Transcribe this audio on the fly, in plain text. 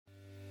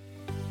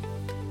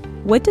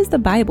What does the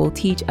Bible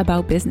teach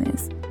about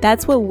business?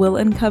 That's what we'll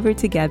uncover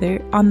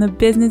together on the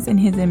Business in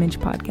His Image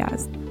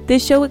podcast.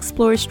 This show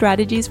explores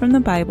strategies from the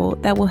Bible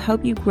that will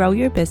help you grow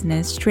your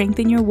business,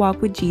 strengthen your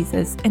walk with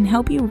Jesus, and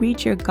help you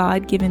reach your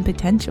God-given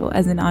potential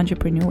as an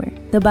entrepreneur.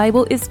 The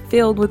Bible is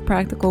filled with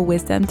practical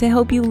wisdom to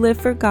help you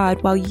live for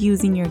God while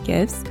using your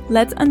gifts.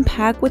 Let's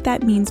unpack what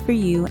that means for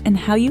you and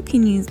how you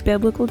can use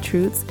biblical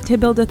truths to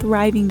build a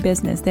thriving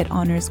business that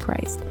honors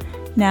Christ.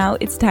 Now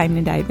it's time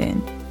to dive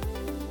in.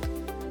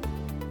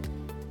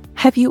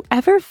 Have you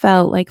ever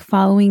felt like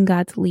following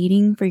God's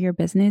leading for your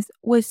business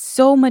was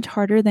so much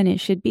harder than it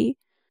should be?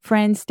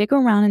 Friends, stick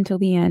around until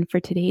the end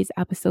for today's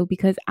episode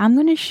because I'm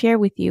going to share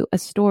with you a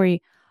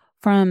story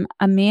from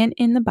a man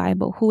in the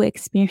Bible who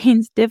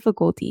experienced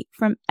difficulty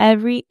from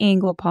every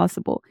angle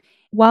possible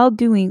while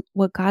doing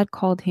what God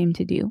called him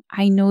to do.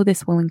 I know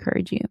this will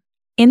encourage you.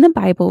 In the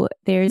Bible,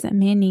 there's a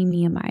man named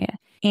Nehemiah,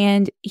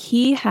 and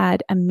he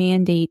had a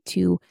mandate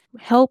to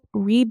help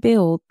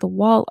rebuild the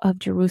wall of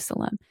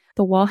Jerusalem.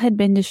 The wall had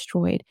been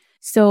destroyed,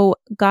 so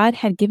God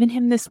had given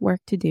him this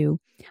work to do.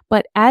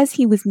 But as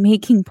he was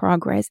making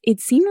progress, it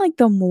seemed like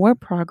the more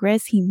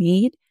progress he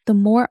made, the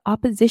more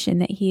opposition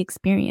that he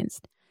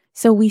experienced.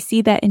 So we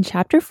see that in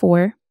chapter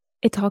 4,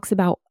 it talks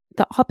about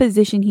the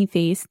opposition he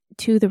faced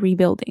to the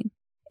rebuilding.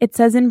 It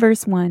says in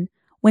verse 1,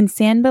 "When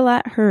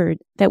Sanballat heard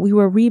that we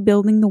were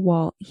rebuilding the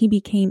wall, he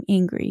became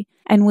angry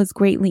and was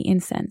greatly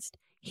incensed.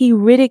 He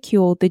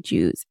ridiculed the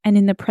Jews, and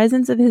in the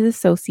presence of his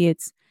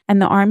associates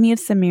and the army of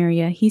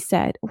Samaria, he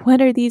said,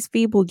 'What are these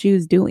feeble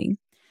Jews doing?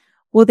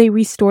 Will they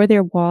restore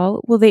their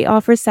wall? Will they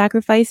offer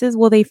sacrifices?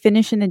 Will they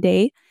finish in a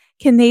day?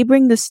 Can they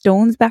bring the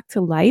stones back to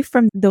life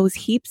from those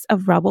heaps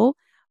of rubble,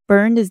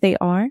 burned as they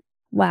are?'"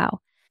 Wow.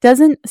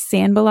 Doesn't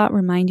Sanballat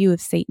remind you of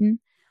Satan?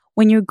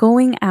 When you're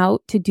going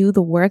out to do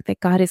the work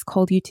that God has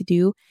called you to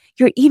do,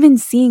 you're even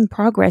seeing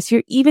progress.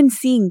 You're even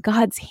seeing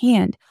God's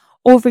hand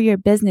over your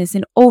business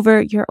and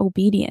over your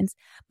obedience,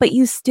 but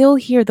you still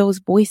hear those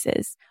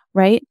voices,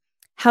 right?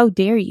 How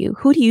dare you?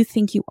 Who do you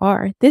think you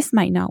are? This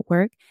might not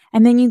work.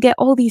 And then you get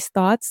all these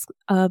thoughts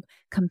of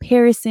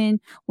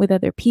comparison with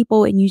other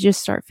people and you just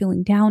start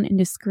feeling down and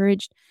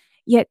discouraged.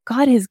 Yet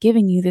God has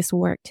given you this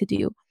work to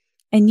do.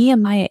 And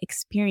Nehemiah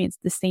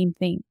experienced the same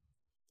thing.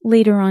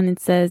 Later on, it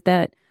says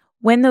that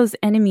when those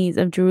enemies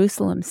of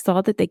Jerusalem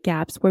saw that the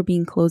gaps were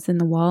being closed in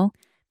the wall,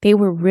 they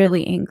were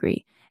really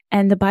angry.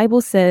 And the Bible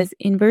says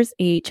in verse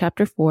 8,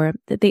 chapter 4,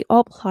 that they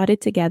all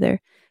plotted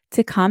together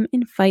to come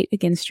and fight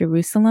against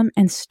Jerusalem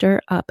and stir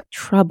up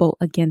trouble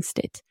against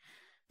it.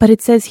 But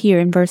it says here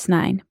in verse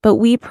 9, "But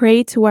we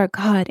prayed to our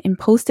God and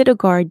posted a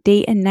guard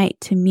day and night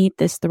to meet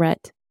this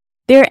threat."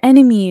 Their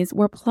enemies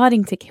were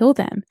plotting to kill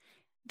them.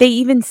 They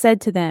even said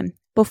to them,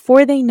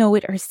 "Before they know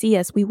it or see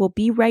us, we will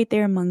be right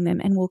there among them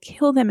and will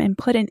kill them and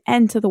put an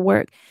end to the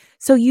work."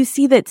 So you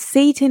see that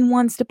Satan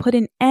wants to put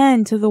an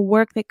end to the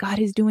work that God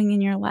is doing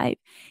in your life.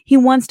 He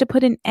wants to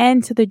put an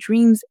end to the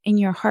dreams in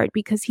your heart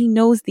because he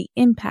knows the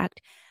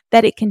impact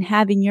that it can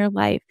have in your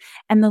life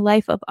and the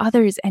life of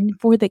others and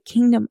for the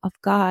kingdom of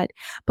God.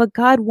 But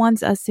God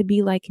wants us to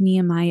be like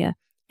Nehemiah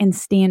and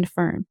stand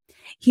firm.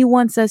 He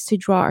wants us to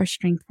draw our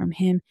strength from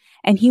him,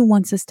 and he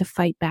wants us to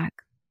fight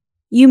back.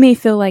 You may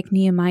feel like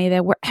Nehemiah,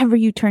 that wherever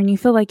you turn, you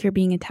feel like you're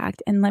being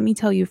attacked. And let me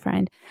tell you,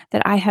 friend,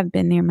 that I have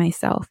been there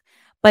myself.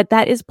 But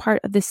that is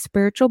part of the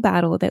spiritual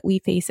battle that we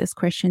face as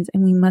Christians,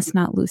 and we must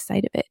not lose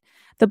sight of it.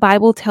 The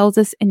Bible tells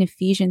us in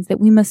Ephesians that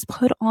we must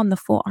put on the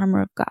full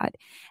armor of God.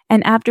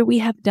 And after we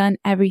have done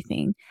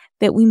everything,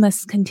 that we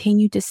must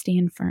continue to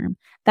stand firm.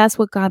 That's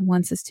what God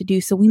wants us to do.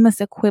 So we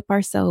must equip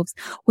ourselves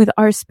with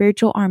our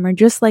spiritual armor,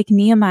 just like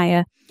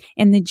Nehemiah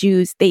and the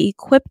Jews. They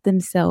equipped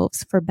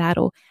themselves for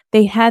battle.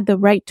 They had the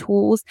right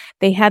tools,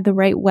 they had the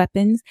right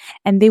weapons,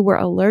 and they were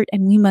alert.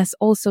 And we must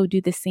also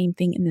do the same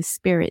thing in the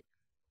spirit.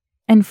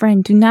 And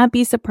friend, do not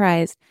be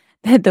surprised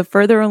that the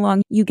further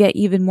along you get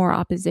even more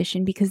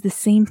opposition, because the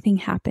same thing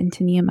happened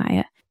to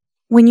Nehemiah.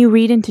 When you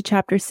read into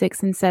chapter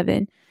 6 and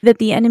 7, that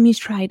the enemies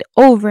tried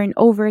over and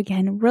over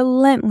again,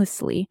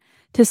 relentlessly,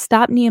 to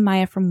stop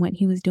Nehemiah from what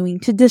he was doing,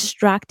 to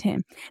distract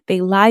him. They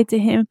lied to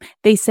him.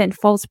 They sent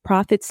false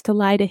prophets to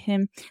lie to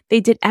him.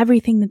 They did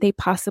everything that they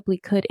possibly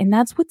could. And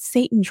that's what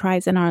Satan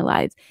tries in our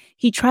lives.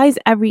 He tries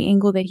every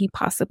angle that he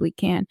possibly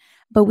can.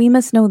 But we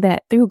must know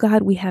that through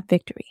God, we have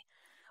victory.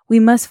 We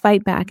must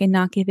fight back and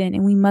not give in,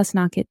 and we must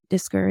not get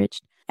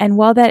discouraged. And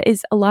while that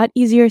is a lot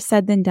easier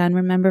said than done,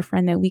 remember,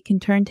 friend, that we can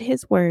turn to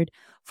his word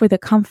for the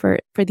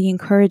comfort, for the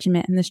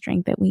encouragement, and the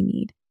strength that we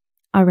need.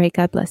 All right,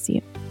 God bless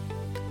you.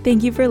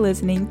 Thank you for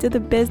listening to the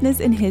Business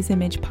in His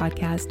Image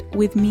podcast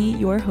with me,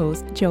 your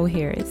host, Jo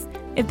Harris.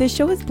 If this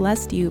show has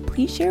blessed you,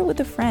 please share it with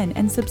a friend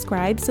and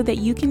subscribe so that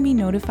you can be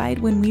notified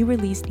when we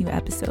release new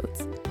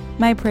episodes.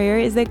 My prayer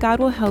is that God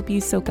will help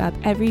you soak up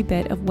every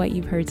bit of what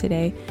you've heard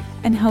today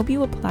and help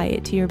you apply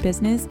it to your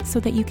business so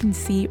that you can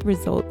see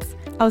results.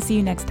 I'll see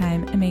you next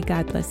time, and may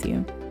God bless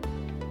you.